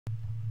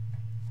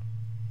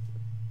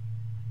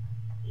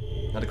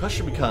Now the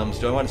question becomes,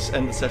 do I want to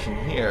end the session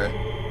here,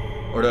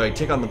 or do I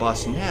take on the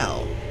boss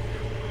now?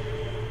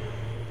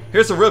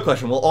 Here's the real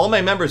question: will all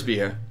my members be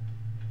here?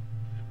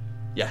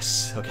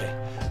 Yes. Okay.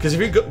 Because if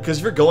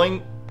you're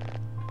going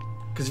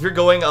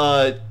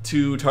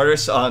to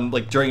Tartarus on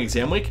during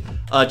exam week,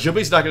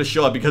 Junpei's not going to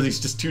show up because he's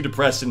just too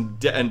depressed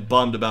and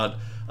bummed about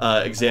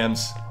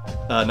exams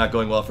not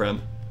going well for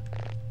him.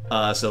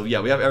 So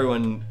yeah, we have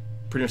everyone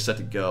pretty much set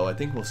to go. I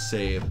think we'll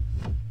save.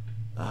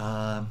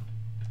 Yeah,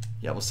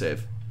 we'll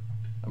save.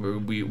 I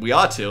mean, we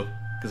ought to,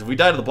 because if we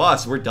die to the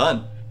boss, we're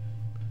done.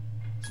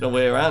 There's no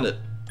way around it.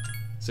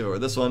 Save over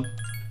this one.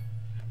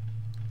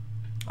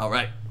 All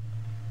right,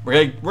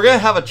 we're gonna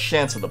have a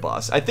chance at the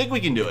boss. I think we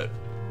can do it.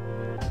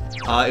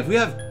 If we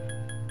have,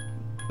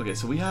 okay,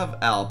 so we have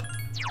Alp.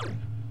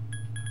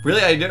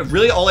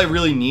 Really, all I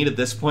really need at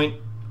this point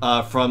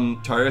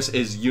from Tartarus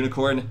is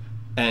Unicorn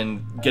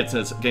and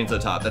getting to the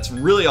top. That's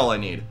really all I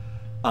need.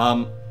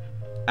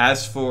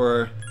 As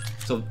for,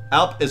 so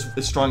Alp is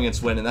strong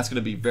against wind, and that's going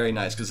to be very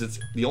nice because it's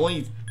the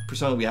only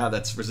persona we have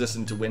that's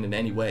resistant to wind in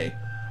any way.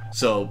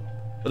 So,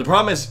 but the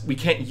problem is we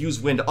can't use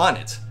wind on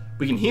it.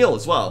 We can heal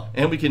as well,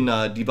 and we can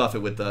debuff it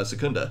with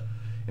Secunda.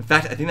 In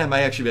fact, I think that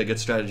might actually be a good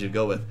strategy to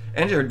go with.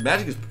 And her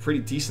magic is pretty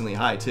decently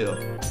high too.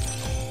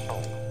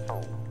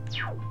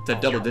 It's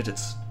at double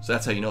digits, so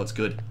that's how you know it's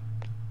good.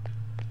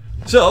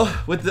 So,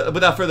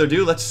 without further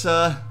ado, let's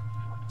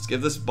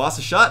give this boss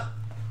a shot.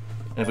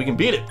 And if we can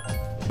beat it,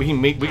 we can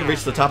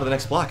reach the top of the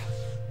next block,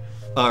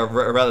 or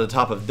rather, the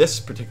top of this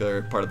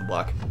particular part of the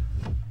block.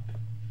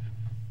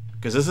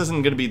 Because this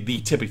isn't going to be the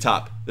tippy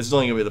top. This is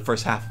only going to be the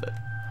first half of it.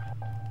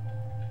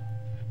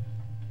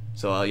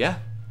 So yeah,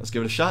 let's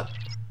give it a shot.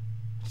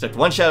 Detect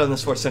one shadow in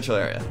this forest central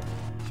area.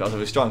 It's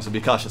relatively strong, so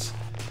be cautious.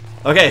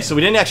 Okay, so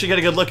we didn't actually get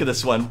a good look at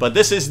this one, but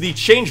this is the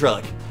Change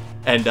Relic.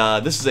 And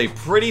this is a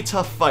pretty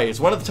tough fight. It's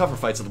one of the tougher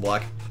fights of the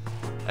block.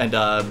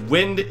 And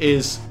wind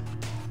is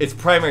its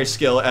primary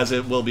skill, as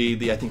it will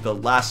be I think the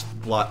last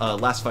fight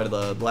of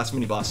the last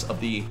mini boss of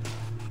the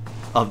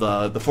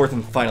fourth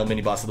and final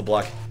mini boss of the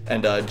block.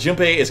 And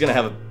Junpei is gonna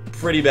have a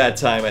pretty bad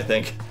time, I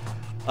think.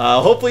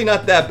 Hopefully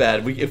not that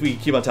bad if we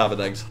keep on top of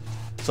things.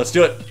 So let's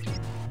do it.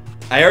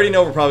 I already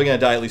know we're probably gonna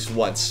die at least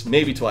once,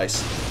 maybe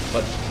twice,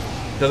 but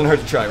it doesn't hurt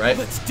to try, right?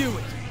 Let's do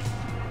it.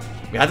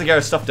 We have to get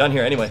our stuff done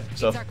here anyway,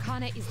 so. Its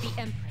Arcana is the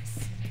Empress.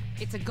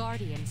 It's a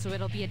guardian, so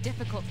it'll be a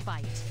difficult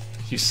fight.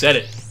 You said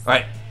it. All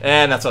right,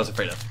 and that's what I was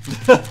afraid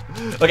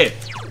of. Okay,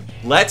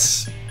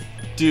 let's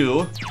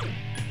do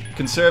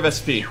conserve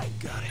SP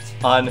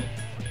on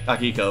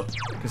Akihiko.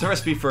 Conserve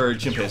SP for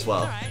Junpei as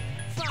well,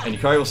 and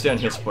Yukari will stay on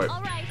heal support.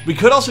 We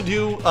could also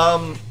do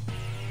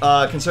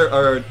conserve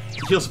or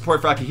heal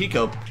support for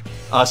Akihiko,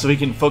 so he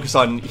can focus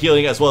on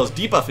healing as well as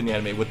debuffing the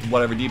enemy with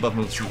whatever debuff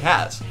moves he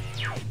has.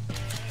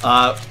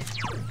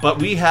 But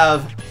we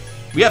have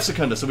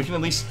Secunda, so we can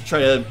at least try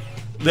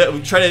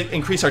to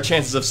increase our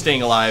chances of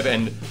staying alive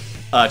and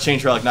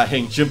Change Relic not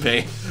hitting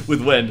Junpei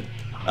with wind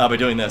by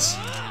doing this.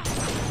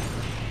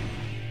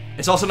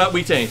 It's also not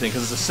weak to anything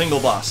because it's a single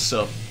boss,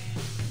 so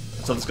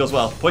this goes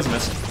well. Poison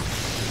Mist.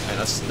 Right,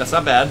 that's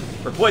not bad.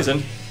 For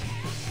poison.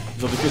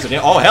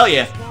 Oh hell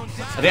yeah!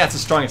 I think that's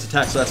his strongest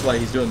attack, so that's why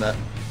he's doing that.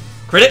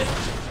 Crit it!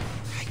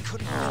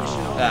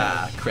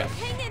 Ah, crap.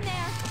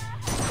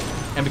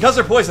 And because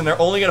they're poison, they're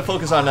only gonna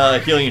focus on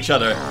healing each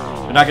other.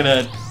 They're not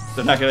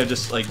gonna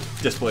just like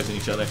dispoison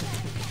each other.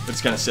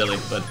 It's kind of silly,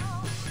 but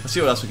let's see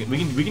what else we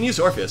can use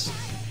Orpheus.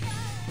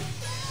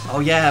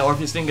 Oh yeah,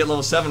 Orpheus didn't get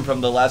level 7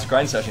 from the last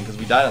grind session because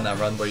we died on that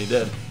run, but he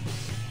did.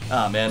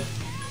 Ah man.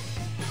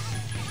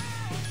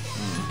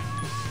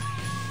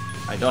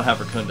 I don't have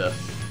Racunda.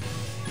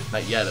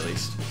 Not yet, at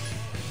least.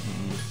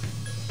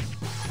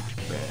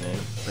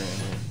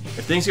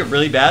 If things get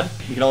really bad,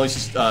 we can always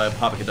just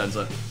pop a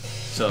Cadenza.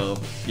 So,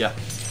 yeah.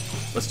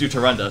 Let's do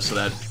Tarunda so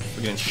that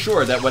we can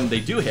ensure that when they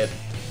do hit,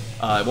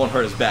 it won't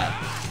hurt as bad.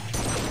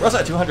 We're also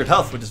at 200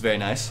 health, which is very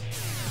nice.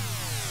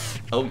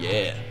 Oh,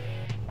 yeah.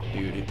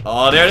 Dude.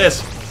 Oh, there it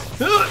is.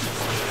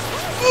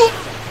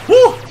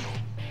 Woo!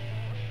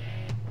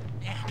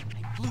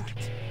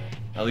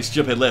 At least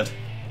Junpei lived.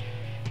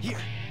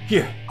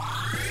 Here.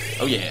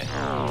 Oh, yeah.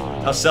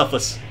 How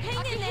selfless.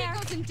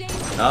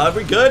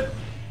 We're good.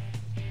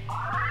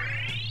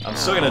 I'm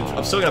still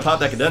gonna pop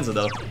that Cadenza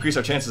though. Increase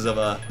our chances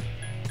of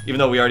even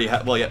though we already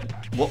have. Well, yeah.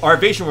 Well, our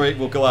evasion rate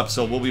will go up,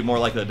 so we'll be more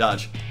likely to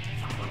dodge.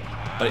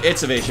 But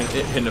its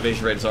hidden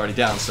evasion rate is already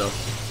down, so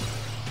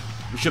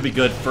we should be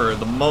good for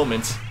the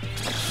moment.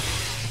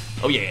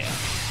 Oh yeah.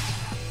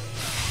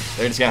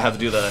 They're just gonna have to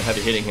do the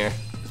heavy hitting here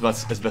as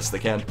best as they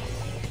can.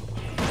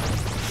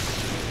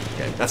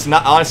 Okay, that's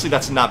not honestly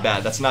that's not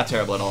bad. That's not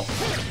terrible at all.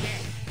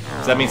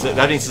 So that means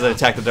it's an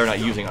attack that they're not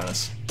using on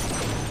us.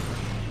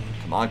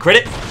 Come on, crit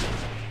it.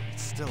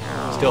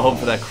 Still hoping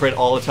for that crit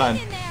all the time.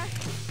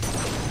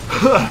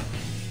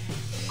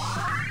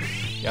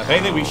 Yeah, if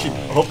anything, we should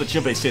hope that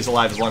Junpei stays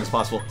alive as long as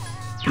possible.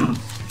 I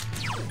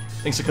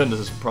think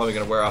Secunda's is probably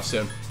gonna wear off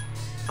soon.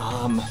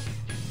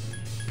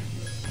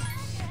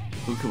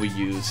 Who could we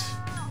use?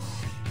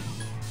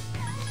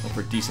 Like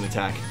for a decent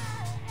attack.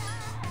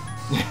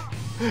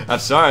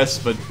 Tartarus,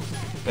 but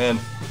man,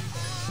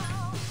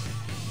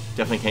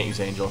 definitely can't use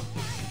Angel.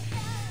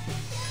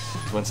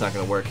 This one's not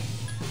gonna work.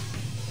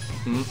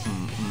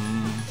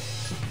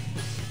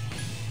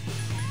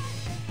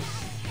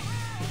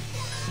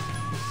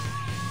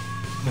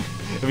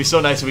 It'd be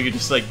so nice if we could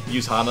just like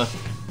use Hama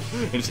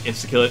and just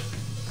insta kill it.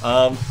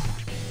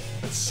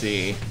 Let's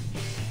see,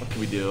 what can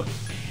we do?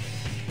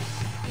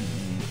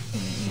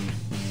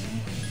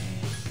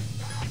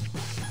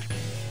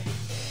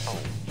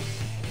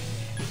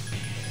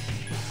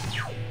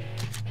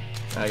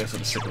 I guess we'll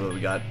just stick with what we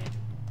got.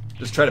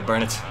 Just try to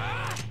burn it.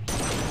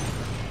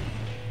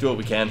 Do what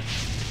we can.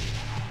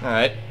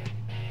 Alright.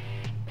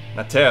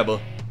 Not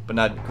terrible, but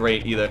not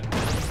great either.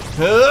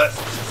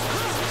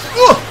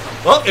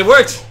 Well, it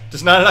worked!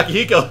 Just not an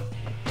Akihiko.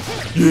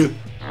 You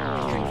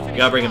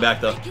gotta bring him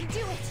back though.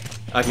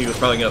 Akihiko's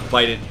probably gonna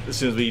fight it as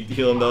soon as we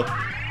heal him though.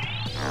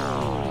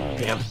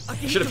 Damn. I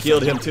should have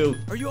healed him too.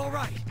 Are you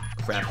alright?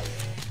 Crap.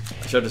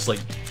 I should have just like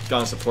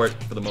gone support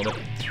for the moment.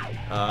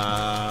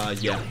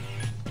 Yeah.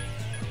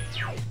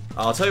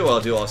 I'll tell you what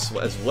I'll do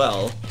as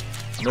well.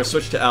 I'm gonna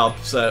switch to Alp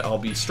so that I'll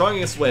be strong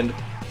against wind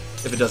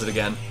if it does it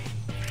again.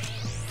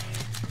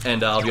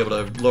 And I'll be able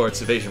to lower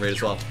its evasion rate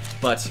as well.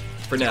 But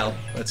for now,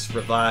 let's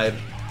revive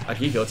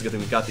Akihiko. It's a good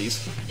thing we got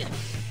these.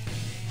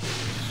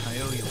 I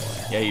owe you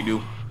one. Yeah, you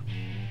do.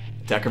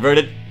 Attack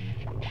converted.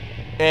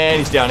 And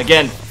he's down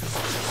again.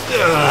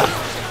 Ugh.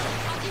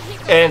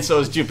 And so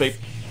is Junpei.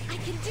 I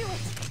can do it.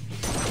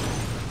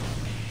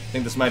 I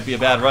think this might be a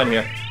bad run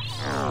here.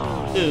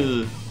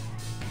 Ugh.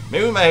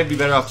 Maybe we might be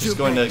better off just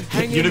going to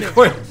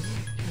Unicorn.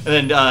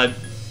 And then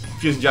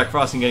fusing Jack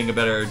Frost and getting a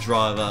better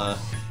draw of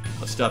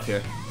stuff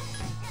here. In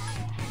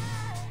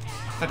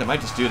fact, I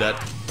might just do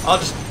that. I'll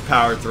just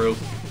power through.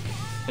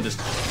 And just...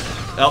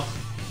 Oh.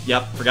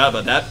 Yep, forgot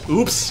about that.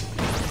 Oops.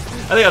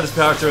 I think I'll just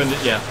power through and...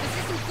 Yeah.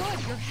 This isn't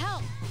good. Your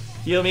help.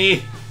 Heal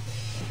me.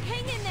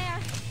 Hang in there.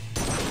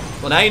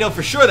 Well, now you know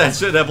for sure that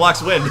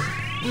blocks wind.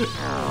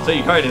 So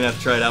you probably didn't have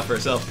to try it out for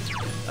yourself.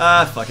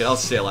 Fuck it. I'll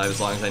stay alive as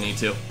long as I need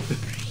to.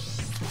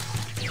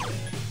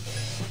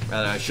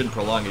 Rather, I shouldn't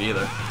prolong it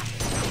either.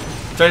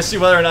 I'm trying to see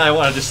whether or not I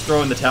want to just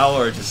throw in the towel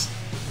or just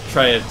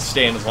try to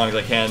stay in as long as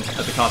I can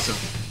at the cost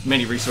of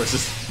many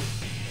resources.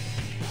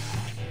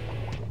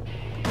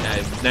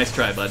 Yeah, nice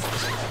try, bud.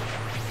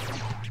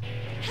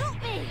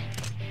 Help me.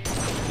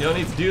 You don't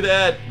need to do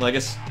that. Well, I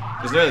guess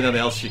there's really nothing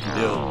else you can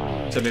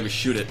do except maybe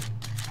shoot it.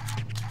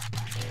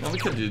 No, we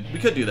could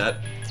do that.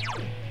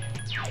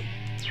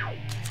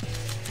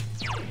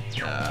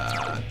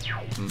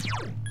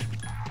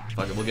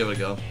 Fuck it, we'll give it a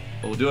go.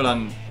 But we'll do it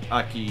on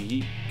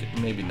Aki.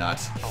 Maybe not.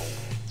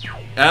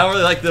 I don't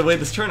really like the way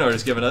this turn order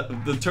is given up.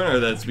 The turn order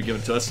that's been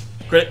given to us.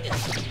 Crit. I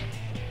think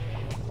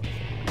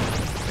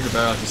we're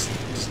better off just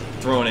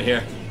throwing it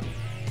here.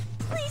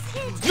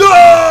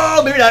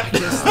 No, maybe not. The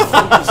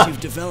focus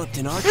you've developed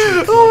in archery.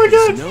 Oh my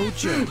god! No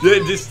joke.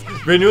 Just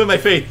renewing my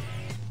faith.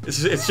 It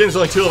seems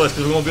only two of us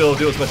because we won't be able to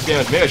do as much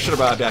damage. Maybe I should have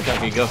brought it back. I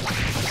can go.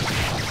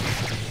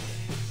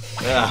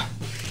 Yeah.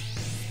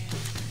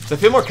 So I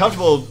feel more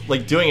comfortable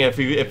like doing it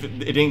if it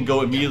didn't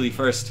go immediately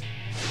first.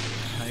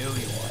 I owe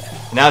you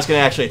one. Now it's gonna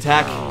actually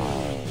attack.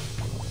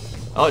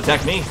 Oh,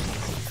 attack me.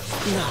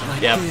 Not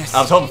like Yeah, this.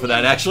 I was hoping for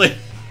that actually.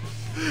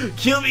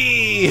 Kill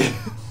me,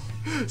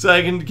 so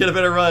I can get a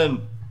better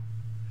run.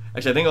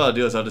 Actually, I think what I'll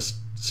do is I'll just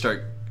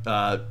start.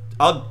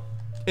 I'll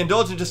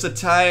indulge in just a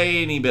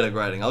tiny bit of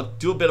grinding. I'll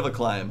do a bit of a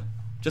climb,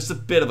 just a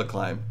bit of a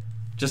climb,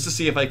 just to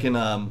see if I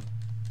can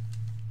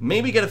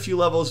maybe get a few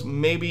levels,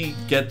 maybe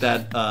get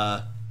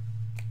that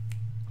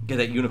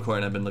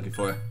unicorn I've been looking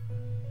for.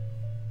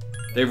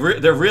 They're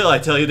real, I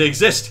tell you, they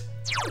exist.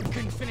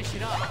 Finish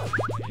it up.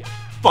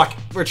 Fuck,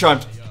 we're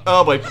charmed.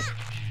 Oh boy,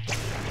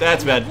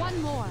 that's bad.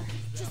 One more.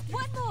 Just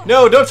one more.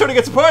 No, don't turn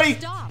against the party.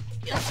 Stop.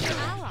 That's your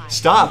ally.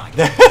 Stop.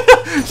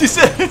 She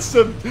said it's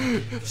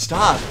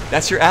stop.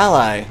 That's your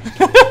ally.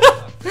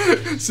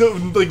 So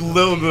like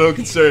little to no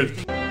concern.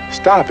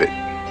 Stop it.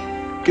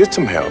 Get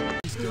some help.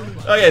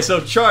 Okay,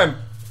 so charm.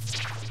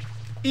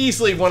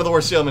 Easily one of the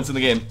worst ailments in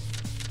the game.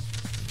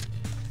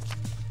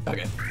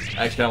 Okay,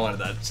 I actually kind of wanted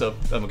that, so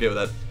I'm okay with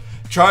that.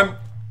 Charm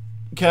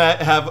can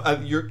I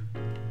have your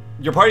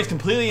party's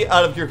completely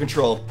out of your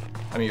control.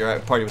 I mean, your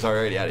party was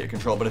already out of your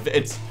control, but if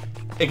it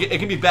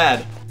can be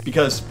bad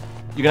because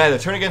you can either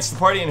turn against the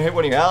party and hit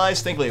one of your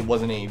allies. Thankfully, it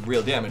wasn't any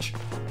real damage,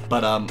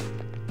 but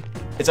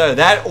it's either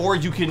that or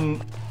you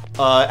can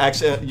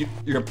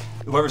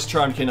whoever's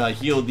charmed can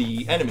heal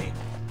the enemy,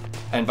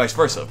 and vice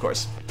versa, of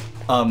course.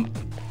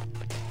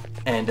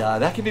 And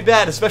that can be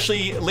bad,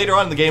 especially later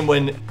on in the game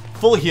when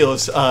full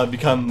heals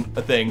become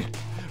a thing.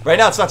 Right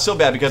now, it's not so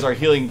bad because our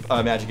healing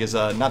magic is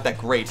not that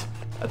great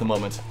at the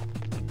moment.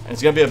 And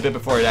it's gonna be a bit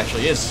before it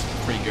actually is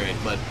pretty great,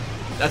 but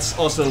that's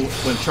also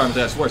when charms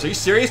at its worst. Are you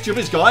serious?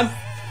 Junpei's gone?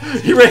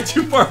 He ran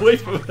too far away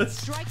from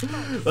us.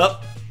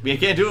 Well, we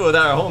can't do it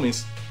without our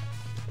homies.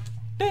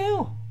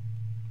 Damn.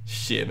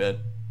 Shit, man.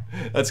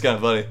 That's kind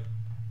of funny.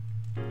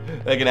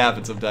 That can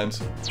happen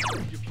sometimes.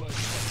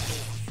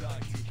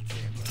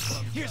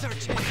 Here's our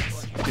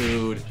chance.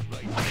 Dude.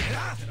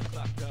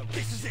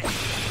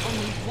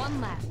 Only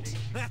one left.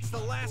 That's the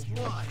last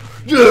one.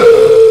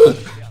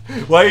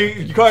 Why are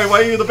you, Yukari,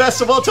 why are you the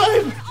best of all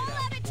time? All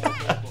out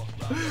attack.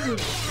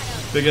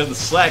 Picking up the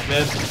slack,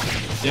 man.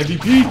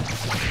 MVP.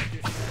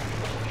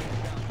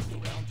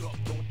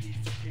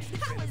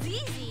 That was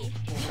easy.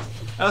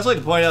 I also like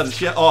to point out that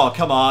she. Oh,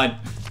 come on.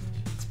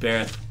 It's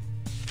Barrett.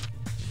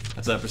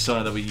 That's a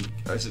persona that we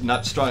are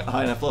not strong,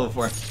 high enough level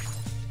for.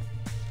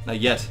 Not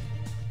yet.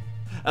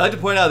 I like to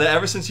point out that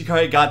ever since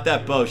Yukari got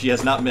that bow, she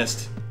has not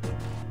missed.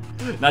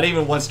 Not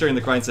even once during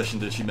the grind session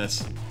did she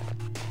miss.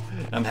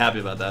 I'm happy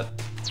about that.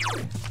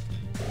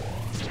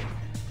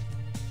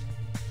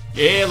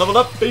 Yeah, leveled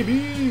up,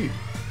 baby!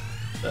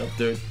 Level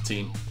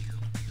 13.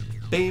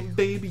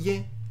 Baby,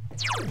 yeah.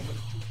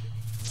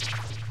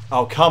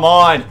 Oh, come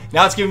on!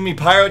 Now it's giving me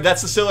Pyro.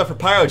 That's the sealer for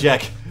Pyro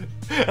Jack.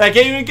 And I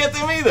can't even get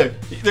them either.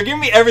 They're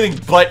giving me everything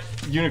but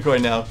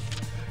Unicorn now.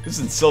 This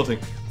is insulting.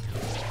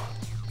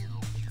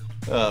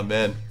 Oh,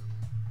 man.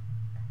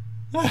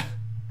 Oh,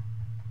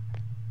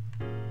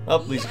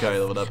 at least Yukari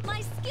leveled up.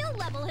 My skill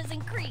level has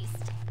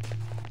increased.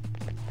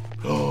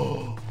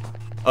 Oh.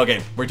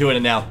 Okay, we're doing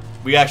it now.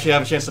 We actually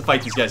have a chance to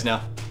fight these guys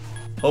now.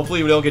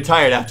 Hopefully we don't get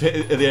tired after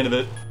at the end of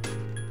it.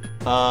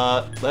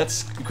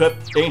 Let's equip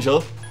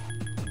Angel,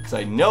 because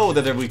I know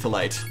that they're weak to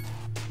light.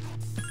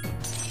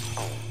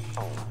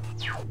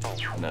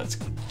 And let's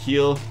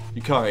heal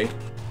Yukari.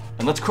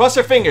 And let's cross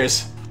our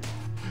fingers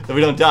that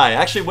we don't die.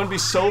 Actually, it wouldn't be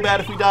so bad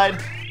if we died.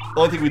 The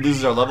only thing we'd lose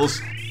is our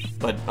levels.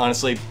 But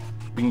honestly,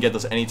 we can get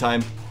those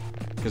anytime.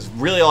 Because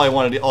really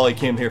all I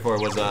came here for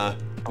was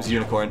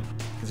Unicorn.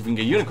 Because if we can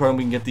get Unicorn,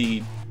 we can get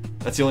the...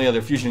 That's the only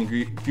other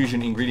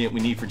fusion ingredient we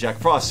need for Jack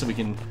Frost, so we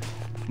can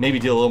maybe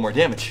deal a little more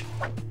damage.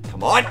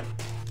 Come on!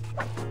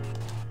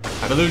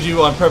 I've eluded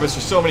you on purpose for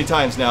so many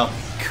times now.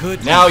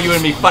 Now you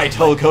and me fight,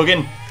 Hulk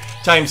Hogan.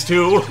 Times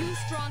 2. 2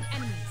 strong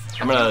enemies.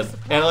 I'm gonna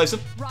analyze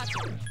him, Roger.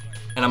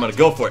 and I'm gonna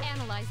go for it.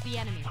 Analyze the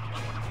enemy.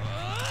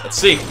 Let's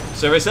see.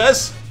 Survey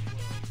says,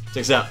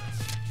 check this out.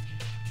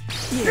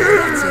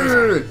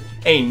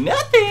 Ain't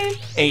nothing.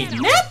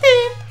 Ain't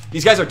nothing.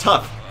 These guys are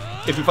tough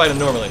if you fight them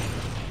normally,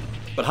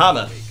 but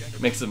Hama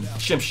makes them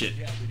shimp shit.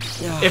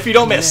 If you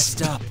don't miss,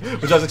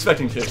 which I was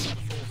expecting to. I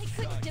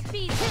couldn't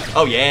defeat him.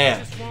 Oh yeah.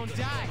 Just won't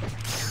die.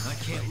 I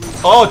can't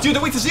lose. Oh, dude,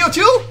 they're weak to Zeo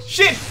too?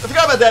 Shit, I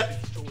forgot about that.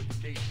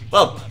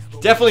 Well,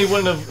 definitely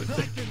wouldn't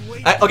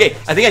have. Okay,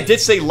 I think I did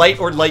say light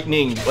or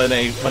lightning when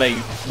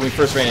we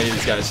first ran into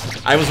these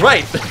guys. I was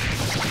right.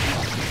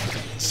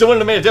 Still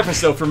wouldn't have made a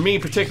difference though for me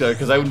in particular,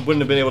 because I wouldn't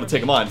have been able to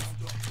take them on.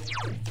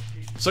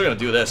 Still gonna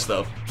do this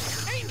though,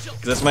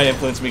 because this might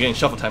influence me getting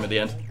shuffle time at the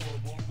end.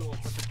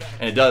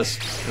 And it does,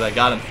 because I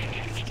got him.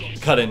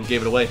 Cut in,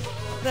 gave it away.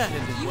 That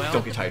ended well.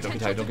 Don't get tired, don't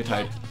get tired, don't get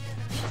tired.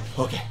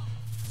 Okay.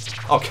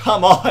 Oh,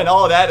 come on,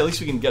 all that. At least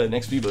we can get an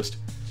XP boost.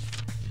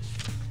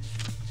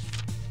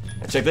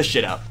 Now check this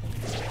shit out.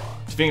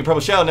 Speaking of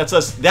Purple Shadow, nets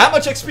us that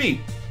much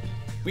XP.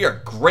 We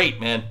are great,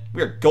 man.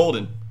 We are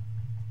golden.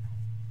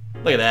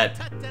 Look at that.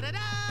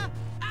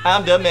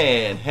 I'm the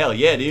man. Hell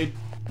yeah, dude.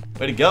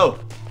 Way to go.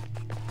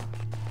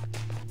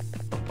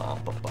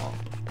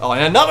 Oh,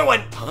 and another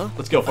one. Huh?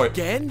 Let's go for it.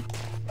 Again?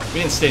 We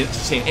didn't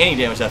sustain any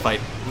damage that fight.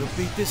 We'll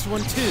beat this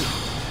one too.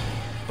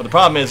 But the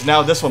problem is,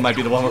 now this one might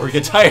be the one where we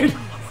get tired.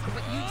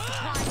 But you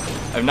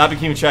surprised. I've not been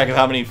keeping track of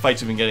how many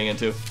fights we've been getting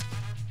into.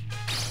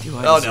 Do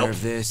I Oh,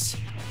 deserve no. this?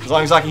 As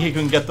long as Akihiku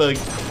can get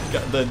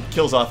the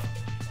kills off.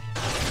 I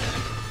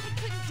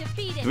couldn't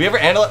defeat him. Do we ever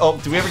analyze? Oh,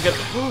 do we ever get?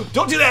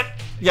 Don't do that!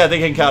 Yeah, they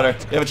can counter.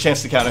 They have a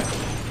chance to counter.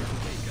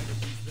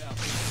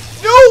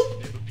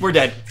 No! We're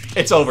dead.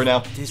 It's over now.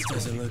 This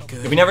doesn't look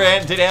good. We never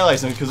did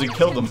analyze them because we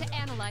killed them. To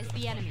analyze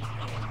the enemy.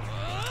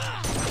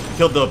 We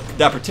killed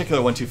that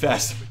particular one too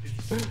fast.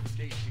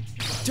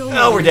 Don't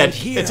Oh, we're leave dead. it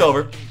here. It's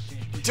over.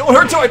 Don't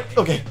hurt Toy.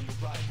 Okay.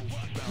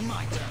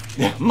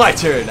 Yeah, my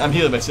turn. I'm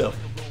healing myself.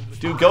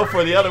 Dude, go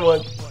for the other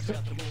one.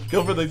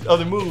 Go for the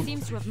other move.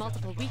 Seems to have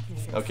multiple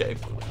weaknesses. Okay.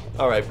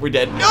 Alright, we're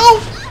dead.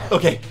 No!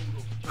 Okay.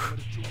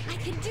 I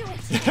can do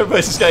it.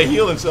 Everybody's just gotta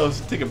heal themselves.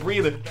 Take a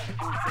breather.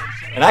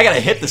 And I gotta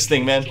hit this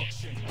thing, man.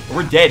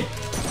 We're dead.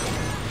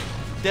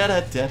 Da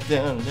 -da -da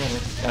 -da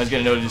 -da. I was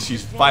gonna know to just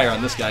use fire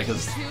on this guy,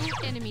 because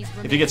 2 enemies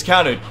remain. if he gets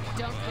countered,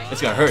 Don't quit.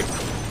 it's gonna hurt.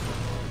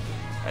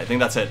 I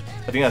think that's it.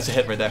 I think that's a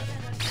hit right there.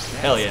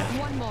 Hell yeah.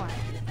 One more.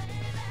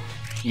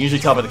 You can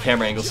usually tell by the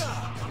camera angles.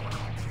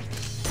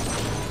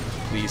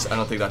 Please, I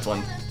don't think that's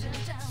one.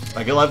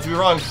 I get allowed to be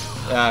wrong.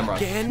 I'm wrong.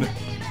 Again?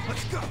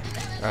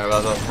 Alright,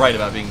 well, I was right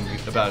about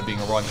it being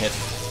a wrong hit.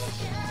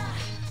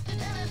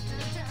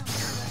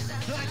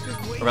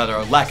 Or rather,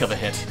 a lack of a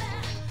hit.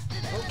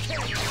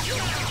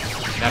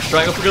 Mash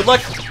triangle for good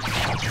luck.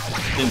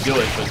 Didn't do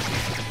it, but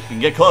you can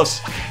get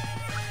close.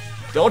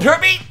 Don't hurt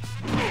me!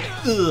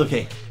 Ugh,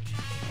 okay.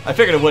 I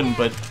figured it wouldn't,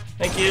 but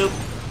thank you.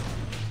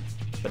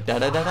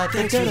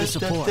 Thanks for the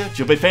support.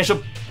 Jubei, finish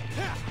him.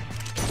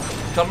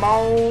 Come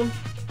on.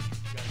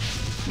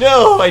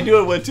 No, I knew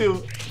it would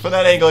too. From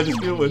that angle, I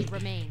just knew it would.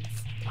 Remains.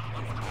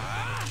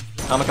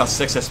 I'm gonna cost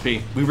 6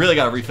 SP. We really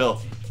gotta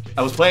refill.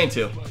 I was planning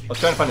to. was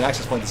trying to find an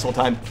access point this whole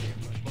time.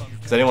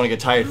 Because I didn't want to get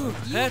tired.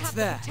 That's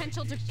that.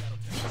 Potential to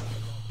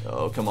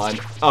Oh, come on.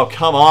 Oh,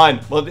 come on.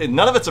 Well,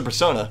 none of it's a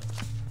persona.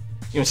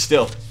 Even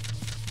still.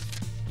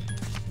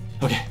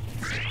 Okay.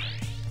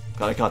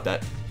 Glad I caught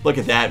that. Look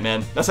at that,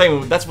 man. That's not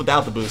even, that's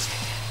without the boost.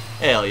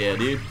 Hell yeah,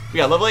 dude. We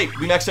got level 8.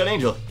 We maxed out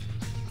Angel.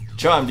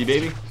 Charmed you,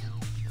 baby.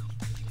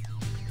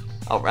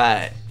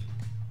 Alright.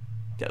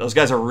 Yeah, those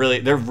guys are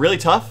they're really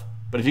tough,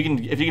 but if you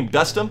can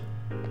best them,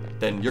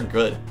 then you're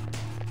good.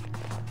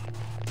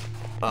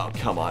 Oh,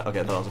 come on. Okay,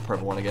 I thought it was a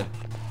purple one again.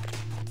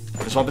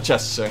 I just want the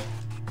chest, sir.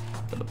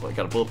 Got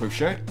a bulletproof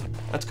shirt.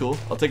 That's cool.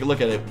 I'll take a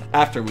look at it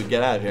after we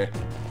get out of here.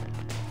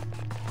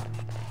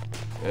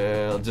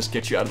 I'll just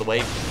get you out of the way,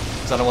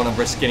 because I don't want to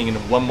risk getting into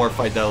one more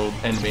fight that'll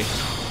end me.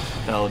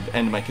 That'll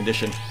end my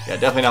condition. Yeah,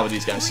 definitely not with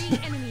these guys.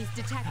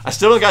 I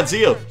still don't got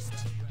Zeo.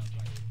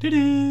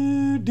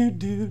 Do-do-do-do-do.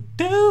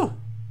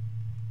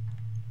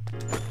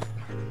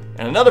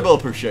 And another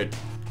bulletproof shirt.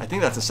 I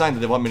think that's a sign that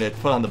they want me to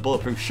put on the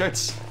bulletproof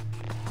shirts.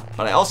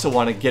 But I also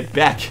want to get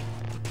back.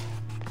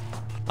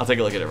 I'll take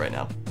a look at it right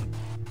now.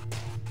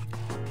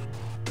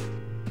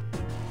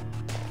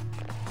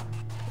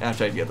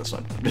 After I get this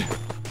one.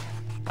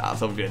 Ah,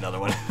 so we'll get another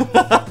one.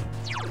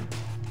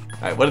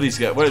 Alright, what are these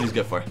good? What are these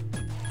good for?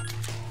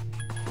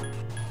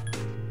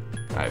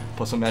 Alright,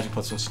 plus some magic,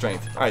 plus some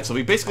strength. Alright, so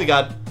we basically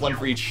got one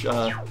for each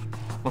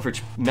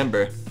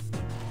member.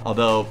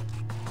 Although,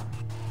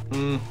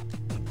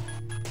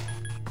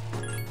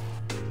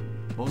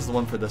 what was the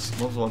one for this?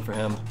 What was the one for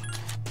him?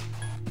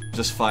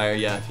 Just fire.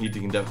 Yeah, he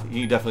can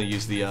definitely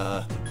use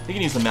the he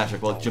can use the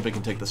magic while Junpei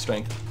can take the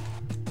strength.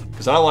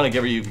 Because I don't want to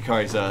give you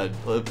Yukari's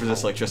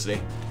resist electricity.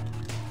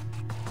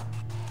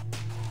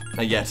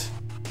 Not yet.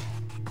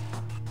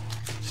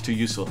 It's too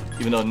useful,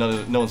 even though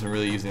no one's been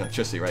really using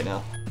electricity right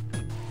now.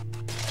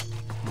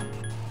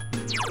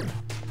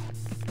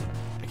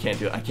 I can't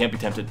do it. I can't be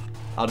tempted.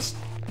 I'll just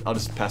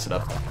pass it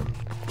up.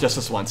 Just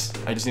this once.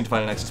 I just need to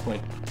find an access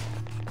point.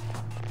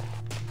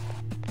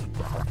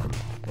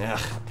 Yeah.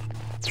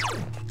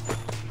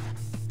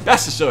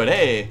 Bastard sword,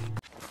 hey!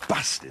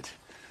 Bastard.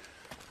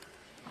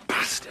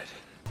 Bastard.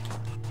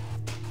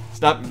 It's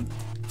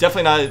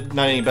definitely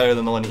not any better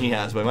than the one he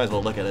has, but I might as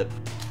well look at it.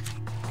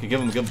 Could give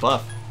him a good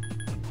buff.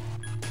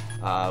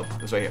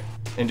 It's right here.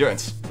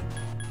 Endurance.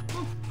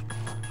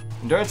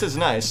 Endurance is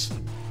nice.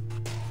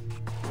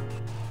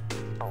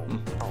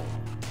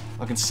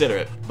 I'll consider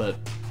it, but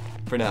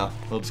for now,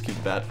 we'll just keep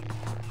the bat.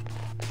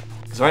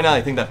 Because right now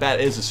I think that bat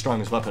is his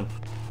strongest weapon.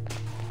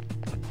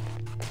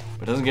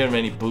 But it doesn't give him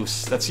any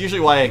boosts. That's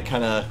usually why I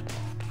kind of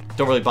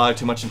don't really bother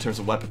too much in terms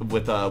of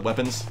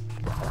weapons.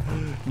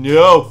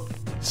 No!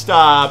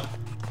 Stop!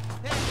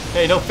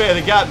 Hey, no fair,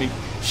 they got me.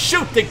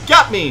 Shoot, they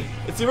got me!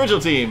 It's the original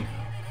team.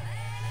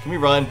 Can we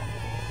run?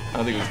 I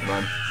don't think we can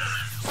run.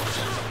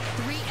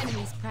 3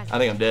 enemies present. I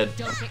think I'm dead.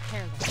 Don't get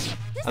careless.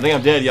 I think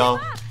I'm dead, y'all.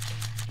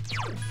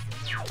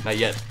 Not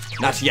yet.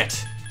 Not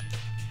yet.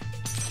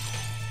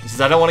 This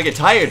is I don't want to get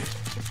tired.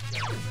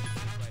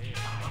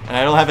 And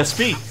I don't have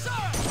SP.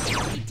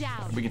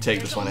 We can take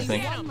this one, I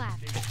think.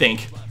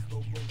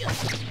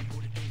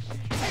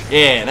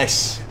 Yeah,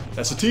 nice.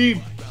 That's a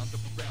team.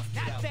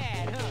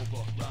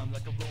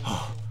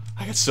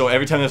 I get so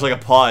every time there's like a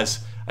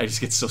pause, I just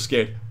get so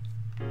scared.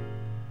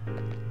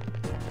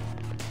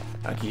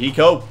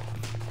 Akihiko.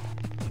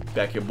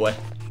 Back here, boy.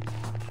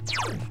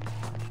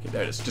 Okay,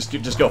 there it is.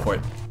 Just go for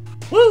it.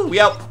 Woo! We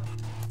out.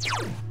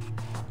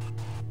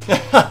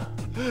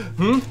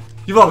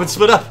 You've all been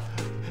split up.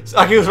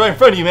 Akihiko's right in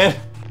front of you, man.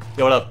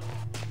 Yo, what up?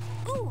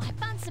 Ooh, I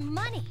found some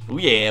money. Ooh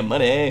yeah,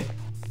 money.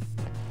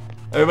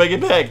 Everybody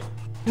get back.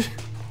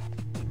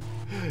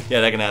 Yeah,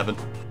 that can happen.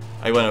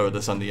 I went over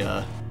this on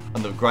the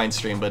grind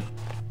stream, but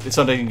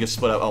sometimes you can get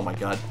split up. Oh my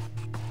god.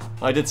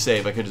 Well, I did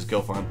save. I could just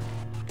go for him.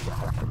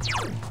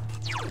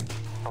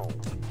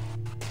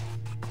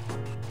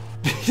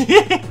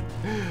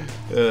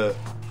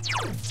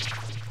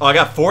 Oh, I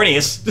got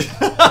Fornius.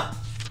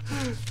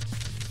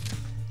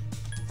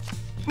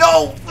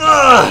 No!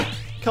 Ugh!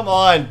 Come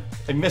on!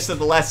 I missed it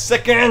the last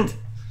second.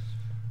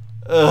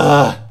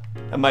 Ugh!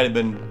 That might have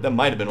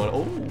been one.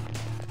 Oh!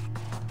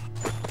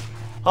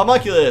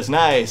 Homunculus,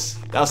 nice.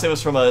 That'll save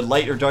us from a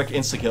light or dark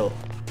insta kill.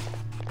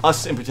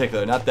 Us in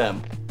particular, not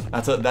them.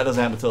 That doesn't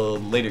happen until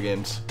later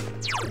games.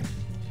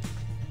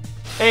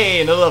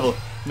 Hey, another level.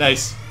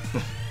 Nice.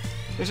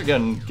 These are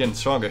getting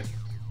stronger.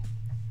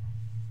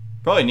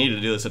 Probably needed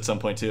to do this at some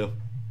point too.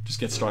 Just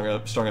get stronger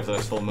for the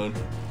next full moon.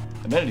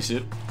 Amenity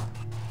suit.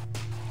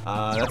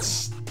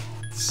 That's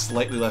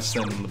slightly less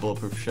than the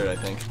bulletproof shirt, I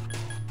think.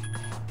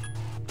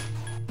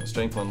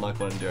 Strength 1, luck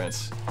 1,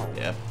 endurance.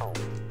 Yeah.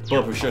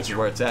 Bulletproof shirts is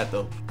where it's at,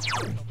 though.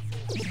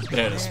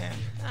 There it is.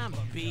 I'm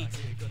beat.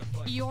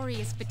 Iori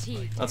is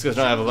fatigued. That's because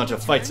I don't have a bunch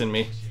of fights in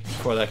me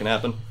before that can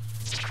happen.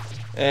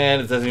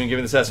 And it doesn't even give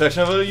me the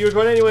satisfaction of a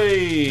unicorn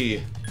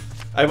anyway!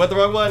 I went the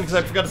wrong one because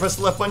I forgot to press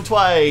the left one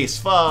twice!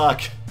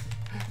 Fuck!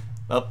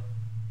 Oh.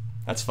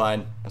 That's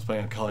fine. I was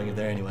planning on calling it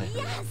there anyway.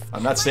 Yes,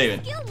 I'm not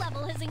saving. Skill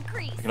level has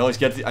increased. I can always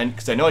get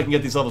because I know I can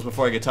get these levels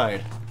before I get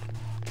tired.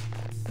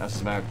 Now it's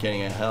just a matter of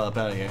getting the hell up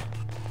out of here.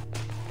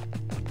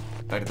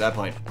 Back at that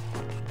point.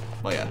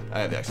 Well, yeah, I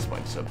have the access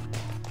point, so.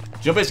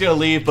 Junpei's gonna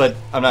leave, but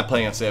I'm not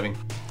planning on saving.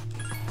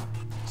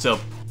 So,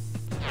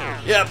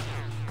 yep.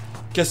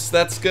 Guess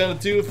that's gonna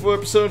do it for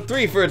episode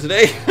 3 for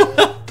today.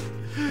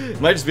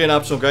 Might just be an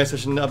optional grind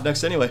session up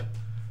next anyway.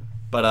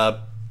 But,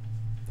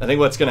 I think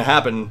what's gonna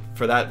happen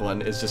for that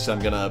one is just I'm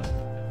gonna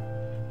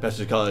best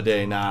to call it a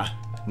day. Nah.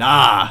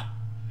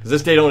 Because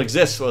this day don't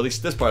exist, or at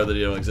least this part of the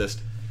day don't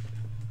exist.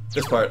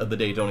 This part of the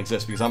day don't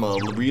exist because I'm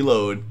gonna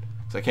reload.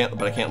 So I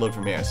can't load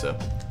from here, so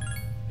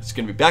it's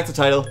gonna be back to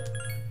title.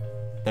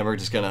 Then we're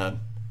just gonna,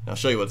 I'll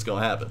show you what's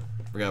gonna happen.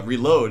 We're gonna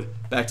reload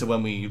back to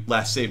when we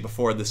last saved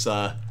before this,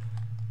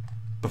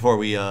 before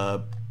we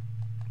got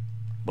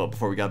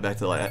back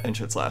to the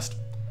entrance last.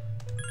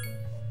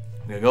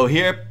 I'm gonna go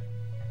here.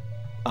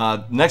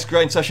 Next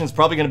grind session is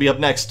probably gonna be up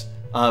next.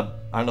 I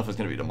don't know if it's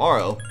gonna be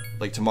tomorrow,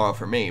 like tomorrow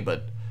for me,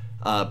 but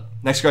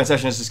next grind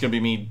session is just gonna be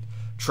me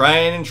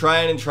trying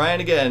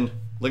again,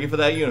 looking for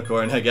that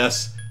unicorn, I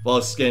guess, while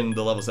it's getting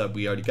the levels that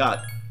we already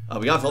got.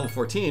 We got to level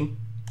 14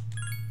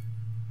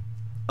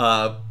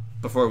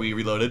 before we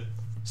reloaded,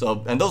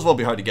 so, and those won't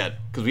be hard to get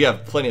because we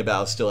have plenty of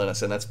battles still in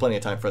us, and that's plenty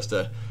of time for us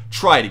to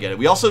try to get it.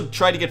 We also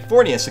tried to get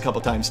Fornius a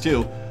couple times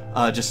too,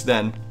 just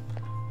then,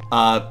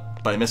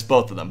 but I missed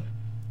both of them,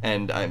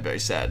 and I'm very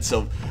sad.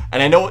 So,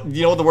 and I know,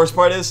 you know what the worst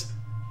part is?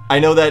 I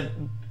know that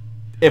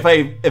if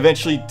I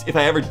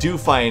ever do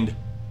find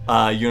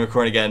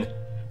unicorn again,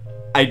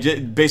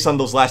 based on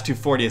those last 2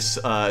 Fortius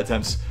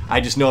attempts, I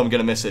just know I'm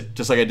gonna miss it,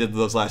 just like I did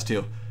those last 2,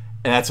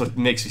 and that's what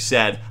makes me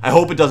sad. I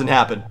hope it doesn't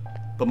happen,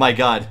 but my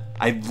God,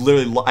 I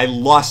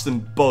lost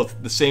them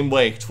both the same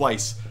way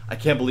twice. I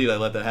can't believe I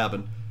let that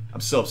happen.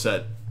 I'm so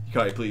upset.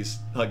 Hikari, please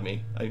hug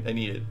me. I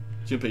need it.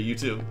 Junpei, you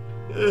too.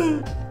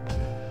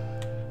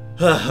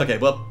 Okay,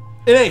 well,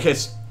 in any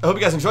case, I hope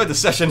you guys enjoyed this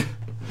session.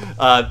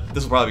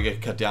 This will probably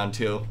get cut down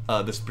too.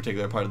 This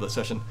particular part of the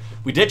session.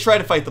 We did try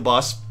to fight the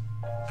boss.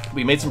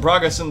 We made some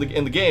progress in the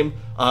game.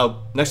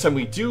 Next time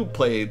we do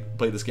play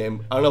this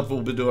game, I don't know if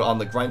we'll be doing it on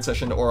the grind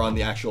session or on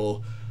the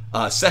actual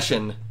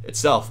session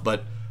itself,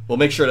 but we'll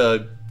make sure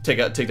to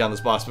take down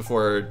this boss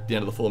before the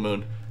end of the full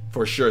moon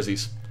for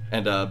surezies,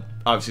 and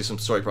obviously some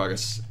story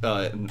progress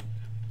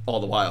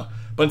all the while.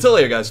 But until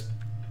later, guys,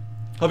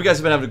 hope you guys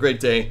have been having a great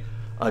day,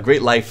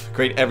 great life,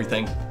 great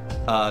everything,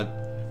 and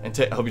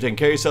I hope you're taking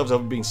care of yourselves. I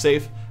hope you're being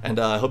safe, and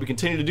I hope you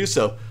continue to do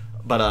so.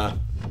 But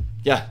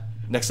yeah,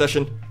 next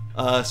session.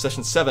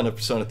 Session 7 of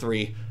Persona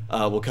 3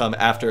 will come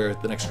after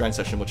the next grind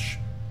session, which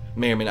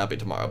may or may not be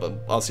tomorrow,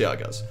 but I'll see how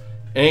it goes.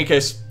 In any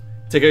case,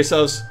 take care of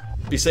yourselves,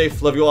 be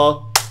safe, love you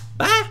all,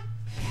 bye!